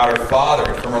Our Father,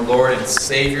 and from our Lord and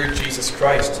Savior, Jesus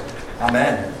Christ.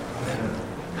 Amen.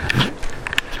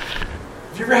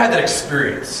 Have you ever had that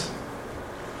experience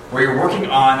where you're working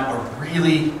on a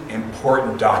really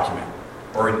important document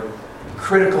or a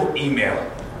critical email,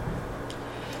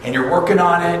 and you're working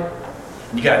on it,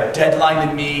 and you got a deadline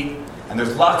to meet, and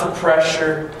there's lots of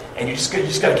pressure, and you just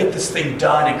got to get this thing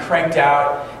done and cranked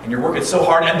out, and you're working so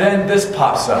hard, and then this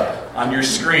pops up on your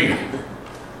screen.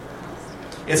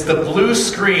 It's the blue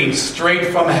screen straight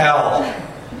from hell.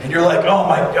 And you're like, oh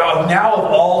my God, now of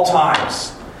all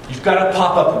times, you've got to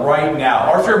pop up right now.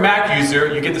 Or if you're a Mac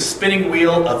user, you get the spinning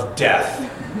wheel of death.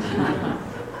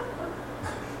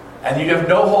 And you have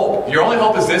no hope. Your only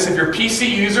hope is this. If you're a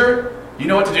PC user, you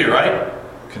know what to do, right?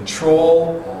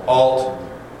 Control, Alt,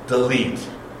 Delete.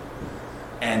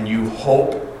 And you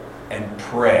hope and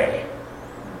pray.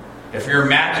 If you're a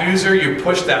Mac user, you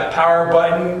push that power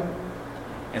button,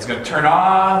 and it's going to turn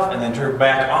off and then turn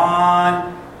back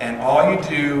on, and all you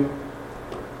do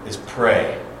is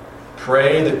pray.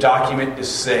 Pray the document is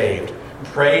saved.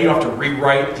 Pray you don't have to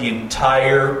rewrite the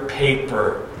entire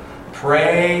paper.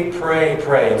 Pray, pray,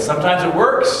 pray. And sometimes it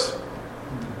works.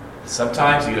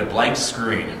 Sometimes you get a blank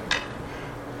screen.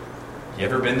 You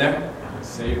ever been there?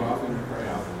 Save often, pray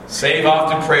often. Save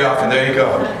often, pray often. There you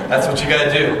go. That's what you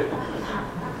got to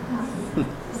do.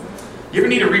 You ever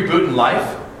need a reboot in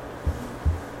life?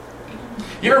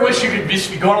 You ever wish you could just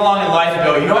be going along in life and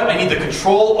go, you know what, I need the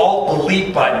Control, Alt,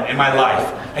 Delete button in my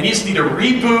life. I just need to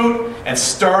reboot and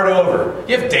start over.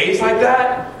 You have days like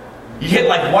that? You hit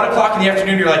like 1 o'clock in the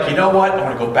afternoon, you're like, you know what, I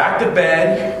want to go back to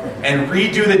bed and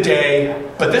redo the day,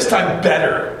 but this time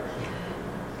better.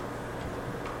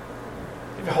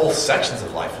 You have whole sections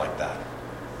of life like that.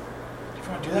 You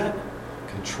ever want to do that?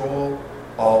 Control,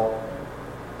 Alt,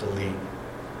 Delete.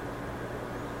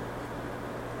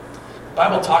 The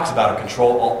Bible talks about a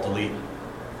Control, Alt, Delete.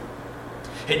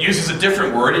 It uses a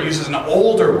different word. It uses an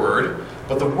older word,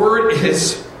 but the word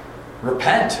is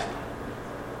repent.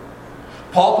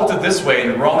 Paul puts it this way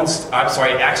in Acts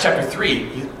chapter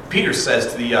 3. Peter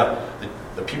says to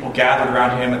the people gathered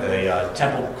around him at the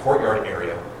temple courtyard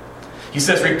area. He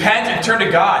says, repent and turn to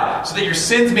God so that your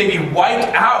sins may be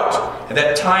wiped out and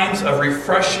that times of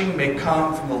refreshing may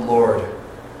come from the Lord.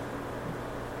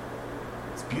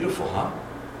 It's beautiful, huh?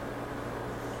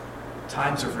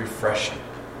 Times of refreshing.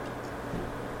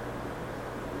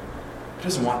 Who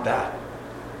doesn't want that?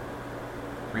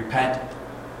 Repent.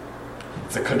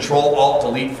 It's a Control, Alt,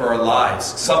 Delete for our lives.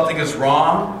 Something is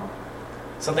wrong.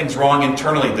 Something's wrong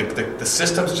internally. The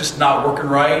system's just not working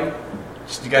right.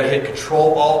 You got to hit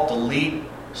Control, Alt, Delete,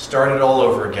 start it all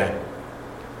over again.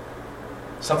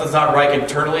 Something's not right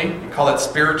internally. You call that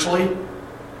spiritually.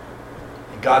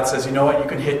 And God says, you know what? You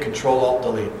can hit Control, Alt,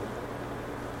 Delete.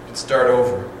 You can start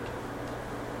over.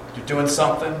 You're doing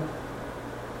something.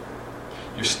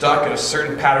 You're stuck in a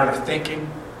certain pattern of thinking.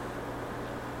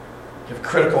 You have a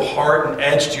critical heart and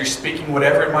edge to your speaking,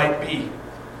 whatever it might be.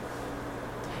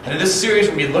 And in this series,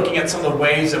 we'll be looking at some of the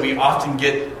ways that we often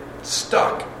get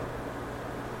stuck.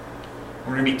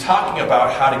 We're going to be talking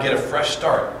about how to get a fresh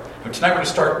start. But tonight we're going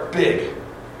to start big.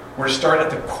 We're going to start at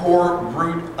the core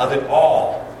root of it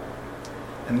all.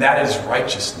 And that is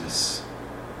righteousness.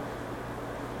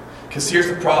 Because here's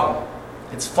the problem.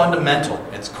 It's fundamental,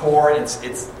 it's core, it's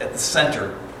at the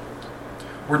center.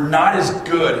 We're not as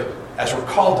good as we're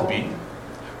called to be.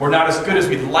 We're not as good as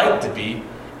we'd like to be.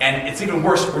 And it's even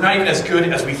worse, we're not even as good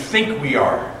as we think we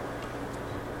are.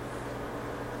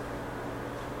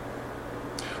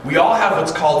 We all have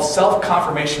what's called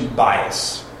self-confirmation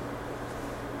bias.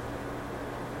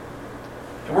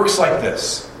 It works like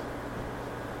this.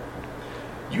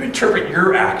 You interpret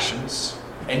your actions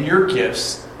and your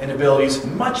gifts and abilities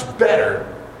much better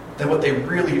than what they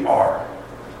really are.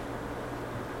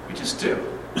 We just do.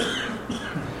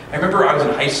 I remember I was in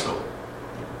high school.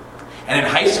 And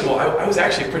in high school, I was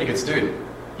actually a pretty good student.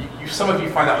 Some of you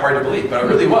find that hard to believe, but I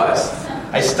really was.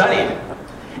 I studied.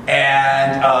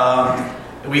 And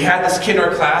we had this kid in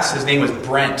our class. His name was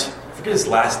Brent. I forget his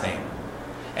last name.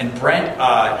 And Brent,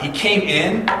 he came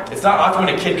in. It's not often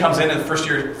when a kid comes in the first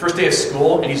day of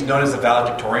school, and he's known as the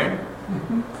valedictorian.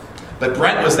 But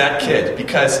Brent was that kid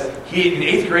because in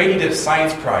 8th grade he did a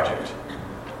science project.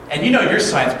 And you know your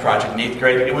science project in 8th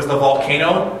grade, it was the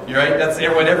volcano, right? That's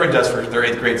everyone does for their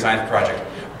 8th grade science project.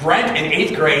 Brent in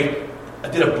 8th grade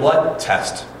did a blood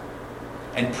test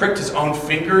and pricked his own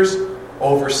fingers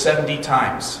over 70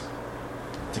 times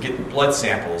to get blood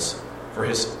samples for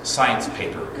his science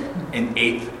paper in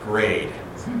 8th grade.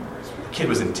 The kid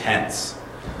was intense.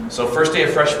 So first day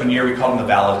of freshman year, we called him the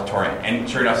valedictorian. And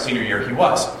sure enough, senior year, he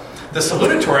was. The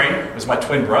salutatorian was my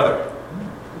twin brother.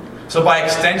 So by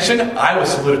extension, I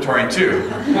was salutatorian too.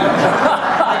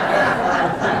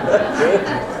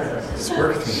 Just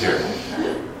work with me here.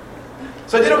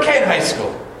 So I did okay in high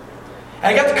school. And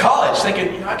I got to college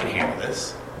thinking, I can handle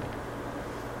this.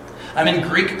 I'm in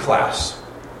Greek class.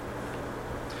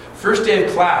 First day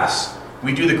of class,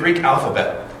 we do the Greek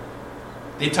alphabet.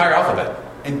 The entire alphabet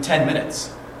in 10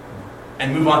 minutes.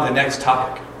 And move on to the next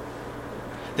topic.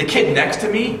 The kid next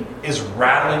to me is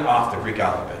rattling off the Greek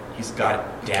alphabet. He's got it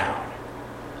down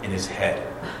in his head.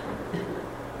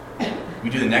 We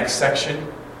do the next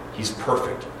section. He's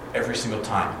perfect every single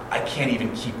time. I can't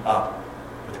even keep up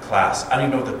with the class. I don't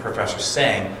even know what the professor's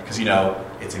saying because,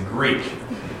 it's in Greek.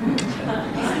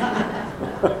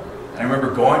 I remember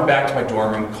going back to my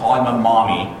dorm room, calling my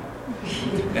mommy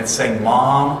and saying,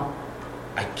 Mom,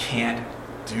 I can't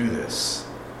do this.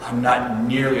 I'm not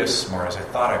nearly as smart as I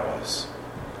thought I was.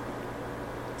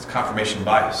 It's confirmation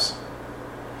bias.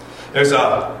 There's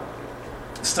a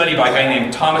study by a guy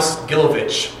named Thomas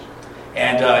Gilovich,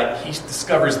 and he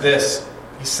discovers this.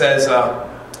 He says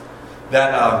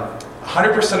that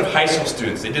 100% of high school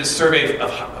students, they did a survey of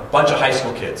a bunch of high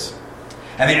school kids,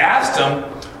 and they asked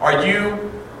them, are you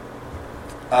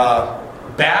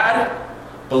bad,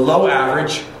 below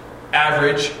average,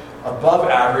 average, above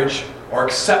average, or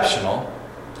exceptional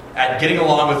at getting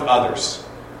along with others?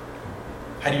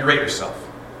 How do you rate yourself?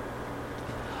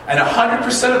 And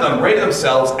 100% of them rated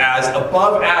themselves as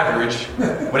above average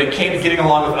when it came to getting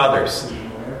along with others.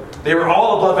 They were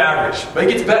all above average, but it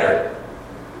gets better.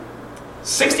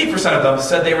 60% of them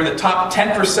said they were in the top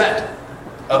 10%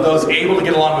 of those able to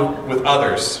get along with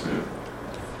others.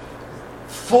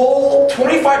 Full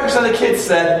 25% of the kids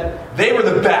said they were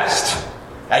the best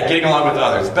at getting along with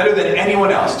others, better than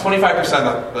anyone else. 25%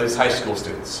 of those high school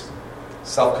students.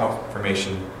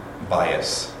 Self-confirmation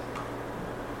bias.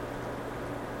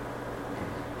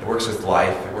 It works with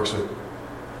life, it works with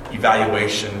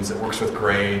evaluations, it works with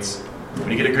grades.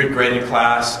 When you get a good grade in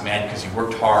class, man, because you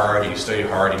worked hard, and you studied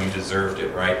hard, and you deserved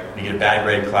it, right? When you get a bad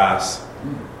grade in class,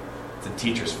 it's the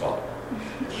teacher's fault.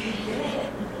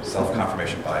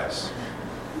 Self-confirmation bias.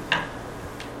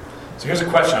 So here's a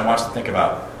question I want us to think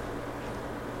about.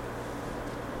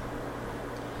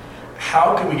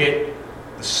 How can we get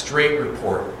the straight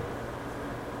report?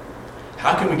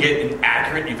 How can we get an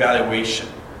accurate evaluation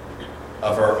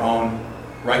of our own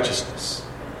righteousness?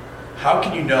 How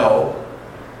can you know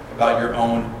about your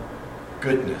own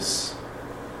goodness?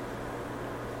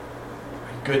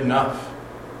 Are you good enough?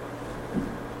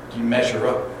 Do you measure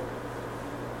up?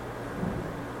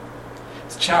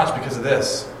 It's a challenge because of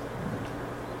this.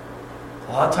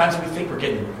 A lot of times we think we're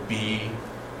getting B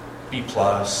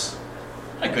plus.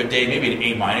 On a good day, maybe an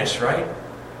A minus, right?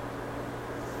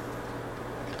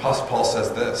 Apostle Paul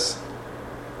says this.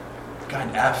 I've got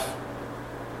an F.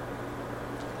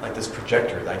 Like this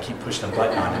projector that I keep pushing the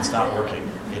button on. It's not working.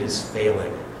 It is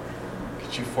failing.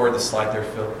 Could you forward the slide there,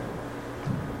 Phil?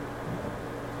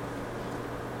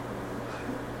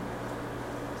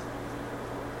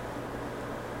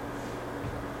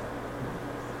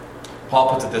 Paul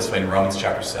puts it this way in Romans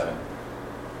chapter 7.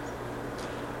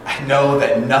 I know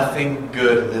that nothing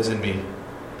good lives in me,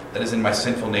 that is in my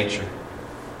sinful nature.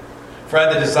 For I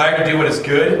have the desire to do what is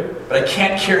good, but I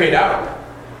can't carry it out.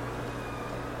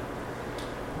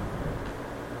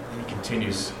 And he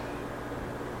continues.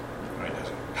 No, he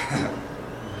doesn't.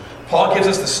 Paul gives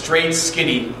us the straight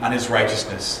skinny on his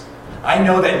righteousness. I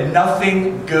know that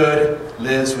nothing good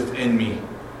lives within me.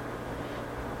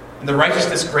 In the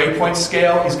righteousness grade point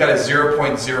scale, he's got a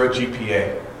 0.0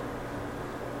 GPA.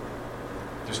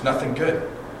 There's nothing good.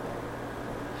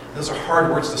 Those are hard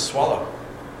words to swallow.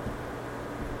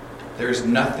 There is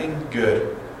nothing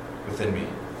good within me.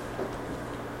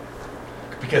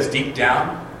 Because deep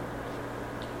down,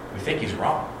 we think he's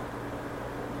wrong.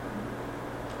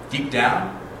 Deep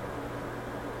down,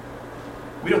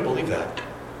 we don't believe that.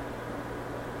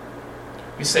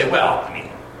 We say,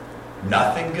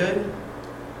 nothing good?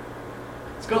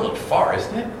 It's going a little far,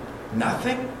 isn't it?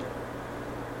 Nothing?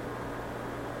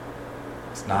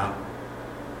 It's not.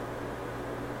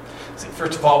 See,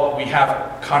 first of all, we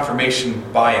have confirmation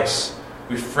bias.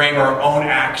 We frame our own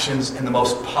actions in the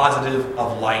most positive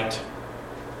of light.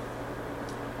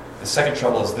 The second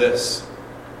trouble is this,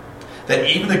 that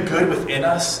even the good within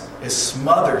us is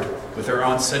smothered with our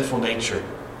own sinful nature.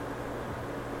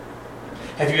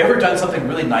 Have you ever done something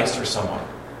really nice for someone?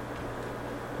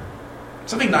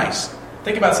 Something nice.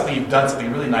 Think about something you've done,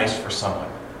 something really nice for someone.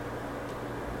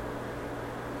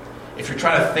 If you're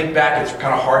trying to think back, it's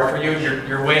kind of hard for you.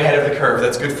 You're way ahead of the curve.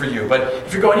 That's good for you. But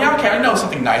if you're going, okay, I know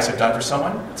something nice I've done for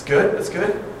someone. That's good. That's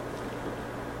good.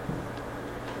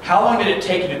 How long did it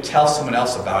take you to tell someone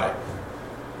else about it?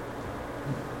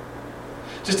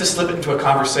 just to slip it into a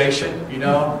conversation, you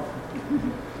know?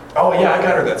 Oh yeah, I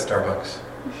got her that Starbucks.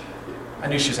 I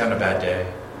knew she was having a bad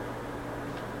day.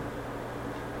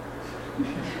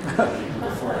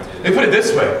 Let me put it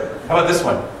this way. How about this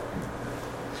one?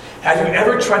 Have you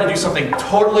ever tried to do something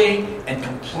totally and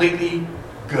completely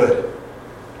good?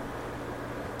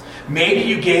 Maybe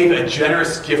you gave a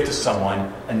generous gift to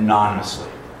someone anonymously,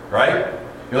 right?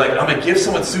 You're like, I'm going to give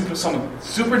someone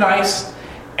super nice,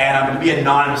 and I'm going to be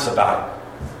anonymous about it.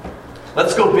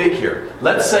 Let's go big here.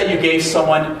 Let's say you gave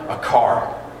someone a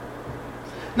car.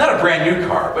 Not a brand new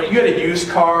car, but you had a used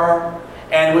car,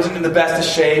 and it wasn't in the best of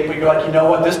shape, but you're like, you know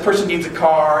what, this person needs a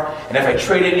car, and if I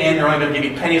trade it in, they're only going to give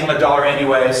me pennies on the dollar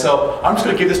anyway, so I'm just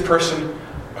going to give this person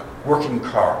a working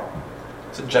car.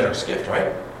 It's a generous gift,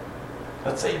 right?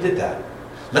 Let's say you did that.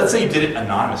 Let's say you did it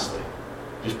anonymously.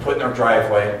 Just put it in their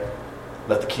driveway,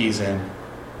 let the keys in.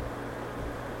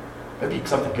 That'd be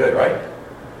something good, right?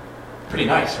 Pretty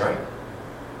nice, right?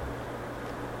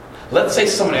 Let's say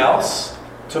someone else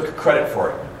took credit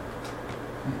for it.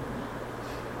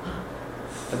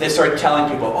 But they started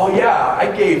telling people, oh yeah, I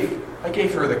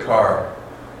gave her the car.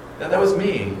 That was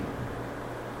me.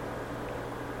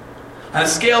 On a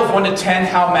scale of 1 to 10,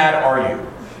 how mad are you?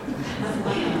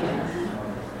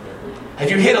 Have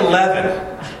you hit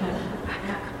 11?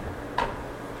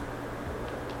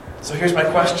 So here's my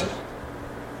question.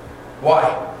 Why?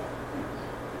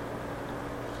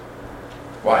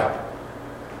 Why?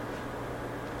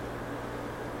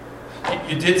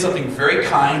 You did something very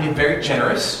kind and very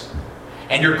generous,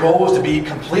 and your goal was to be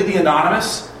completely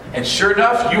anonymous, and sure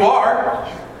enough, you are,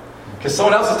 because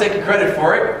someone else is taking credit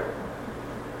for it.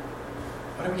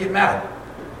 Why do we get mad?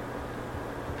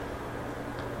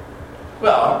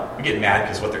 Well, we get mad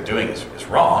because what they're doing is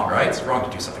wrong, right? It's wrong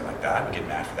to do something like that. We get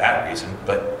mad for that reason.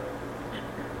 But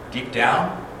deep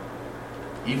down,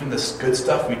 even this good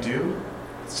stuff we do,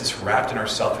 it's just wrapped in our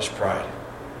selfish pride.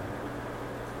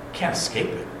 Can't escape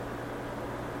it.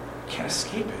 Can't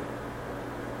escape it.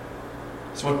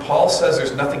 So when Paul says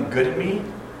there's nothing good in me,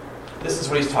 this is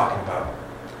what he's talking about.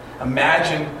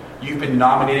 Imagine you've been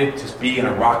nominated to be in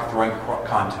a rock throwing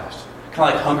contest.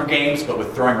 Kind of like Hunger Games, but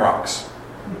with throwing rocks.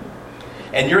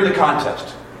 And you're in the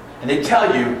contest. And they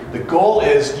tell you the goal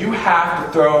is you have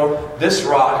to throw this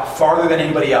rock farther than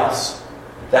anybody else.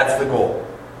 That's the goal.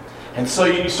 And so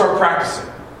you start practicing.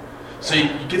 So you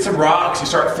get some rocks, you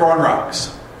start throwing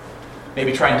rocks.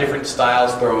 Maybe trying different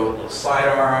styles, throw a little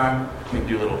sidearm, maybe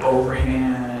do a little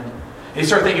overhand. And you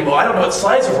start thinking, well, I don't know what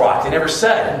size of rock. They never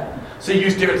said. So you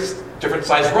use different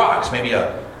size rocks. Maybe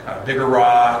a bigger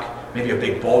rock, maybe a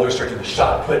big boulder, start doing the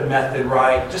shot put method,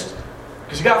 right? Just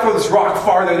because you got to throw this rock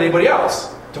farther than anybody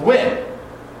else to win.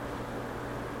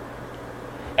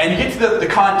 And you get to the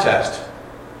contest.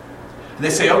 And they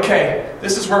say, okay,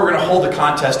 this is where we're going to hold the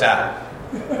contest at.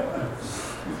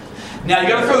 Now you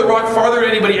got to throw the rock farther than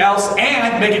anybody else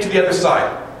and make it to the other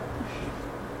side.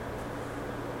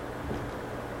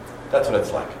 That's what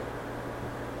it's like.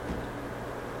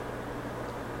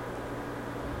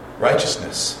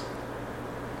 Righteousness.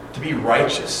 To be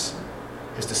righteous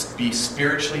is to be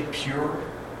spiritually pure,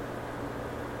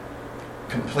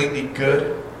 completely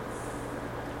good,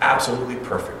 absolutely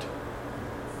perfect.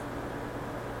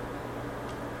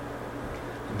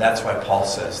 And that's why Paul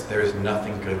says there is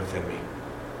nothing good within me.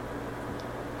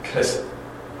 Because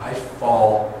I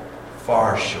fall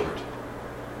far short.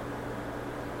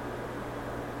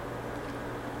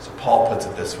 So Paul puts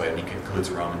it this way, and he concludes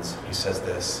Romans. He says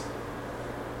this.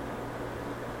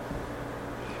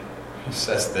 He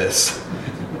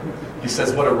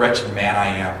says, what a wretched man I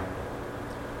am.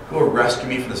 Who will rescue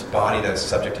me from this body that is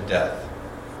subject to death?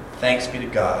 Thanks be to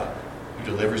God, who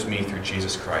delivers me through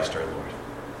Jesus Christ our Lord.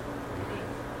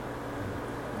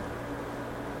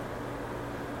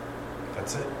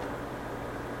 That's it.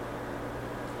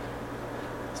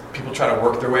 People try to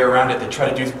work their way around it. They try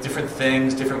to do different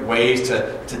things, different ways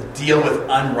to deal with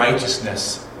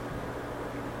unrighteousness.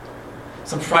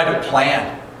 Some try to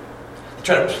plan. They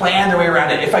try to plan their way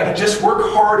around it. If I could just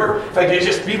work harder, if I could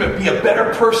just be a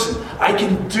better person, I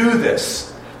can do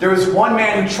this. There was one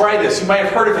man who tried this. You might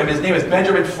have heard of him. His name is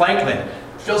Benjamin Franklin.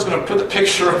 Phil's going to put the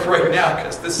picture up right now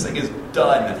because this thing is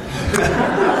done.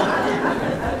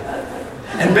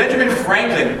 And Benjamin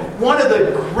Franklin, one of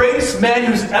the greatest men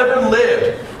who's ever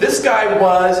lived. This guy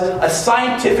was a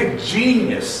scientific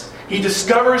genius. He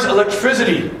discovers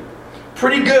electricity.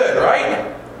 Pretty good,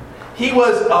 right? He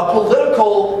was a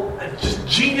political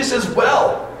genius as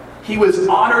well. He was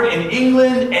honored in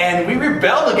England, and we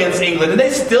rebelled against England, and they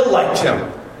still liked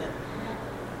him.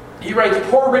 He writes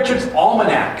Poor Richard's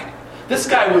Almanac. This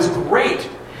guy was great.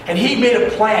 And he made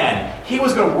a plan. he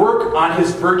was going to work on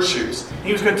his virtues.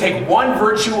 He was going to take one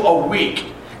virtue a week,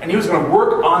 and he was going to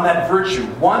work on that virtue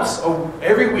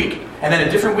every week. And then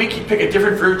a different week, he'd pick a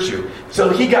different virtue. So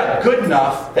he got good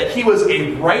enough that he was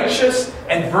a righteous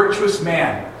and virtuous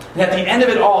man. And at the end of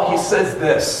it all, he says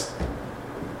this: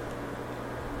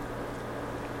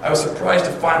 I was surprised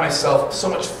to find myself so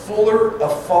much fuller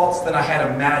of faults than I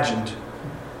had imagined.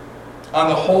 On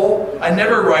the whole, I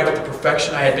never arrived at the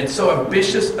perfection I had been so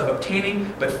ambitious of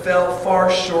obtaining, but fell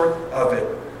far short of it.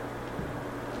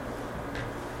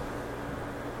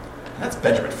 And that's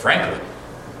Benjamin Franklin.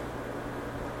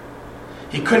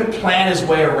 He couldn't plan his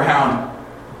way around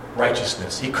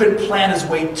righteousness. He couldn't plan his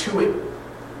way to it.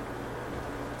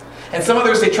 And some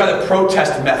others, they try the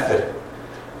protest method.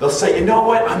 They'll say, you know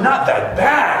what? I'm not that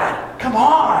bad. Come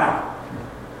on.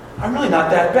 I'm really not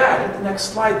that bad. Hit the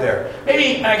next slide there.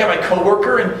 Maybe I got my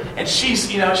coworker and she's,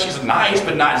 she's nice,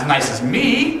 but not as nice as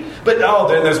me. But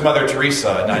then there's Mother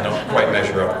Teresa, and I don't quite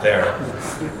measure up there.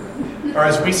 Or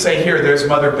as we say here, there's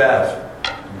Mother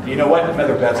Bev. You know what?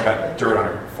 Mother Bev's got dirt on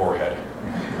her forehead.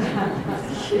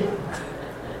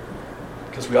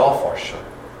 Because we all fall short.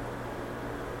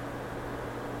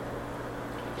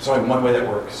 There's only one way that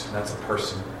works, and that's a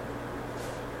person.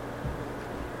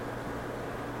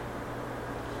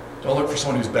 Don't look for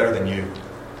someone who's better than you.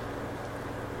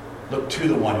 Look to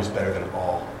the one who's better than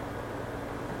all.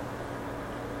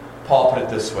 Paul put it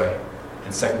this way.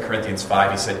 In 2 Corinthians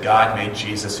 5, he said, God made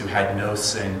Jesus, who had no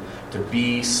sin, to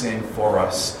be sin for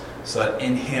us, so that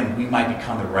in him we might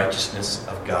become the righteousness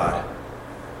of God.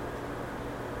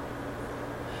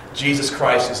 Jesus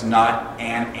Christ is not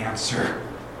an answer.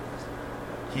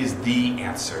 He is the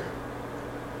answer.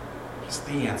 He's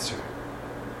the answer.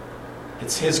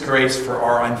 It's his grace for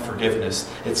our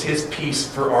unforgiveness. It's his peace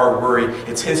for our worry.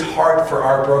 It's his heart for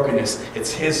our brokenness.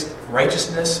 It's his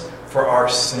righteousness for our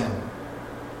sin.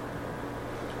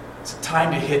 Is it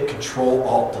time to hit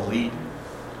Control-Alt-Delete?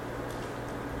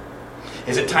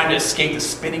 Is it time to escape the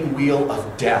spinning wheel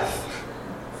of death?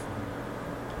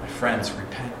 My friends,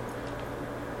 repent.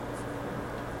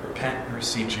 Repent and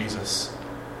receive Jesus.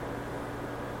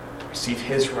 Receive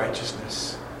his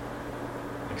righteousness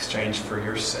in exchange for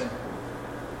your sin.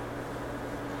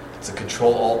 It's a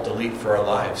Control-Alt-Delete for our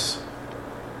lives.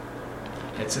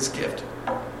 And it's his gift.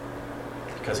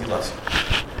 Because he loves you.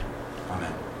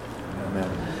 Amen. Amen.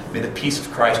 May the peace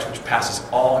of Christ, which passes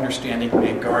all understanding,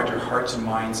 may guard your hearts and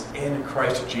minds in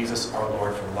Christ Jesus our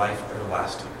Lord for life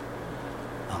everlasting.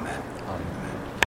 Amen.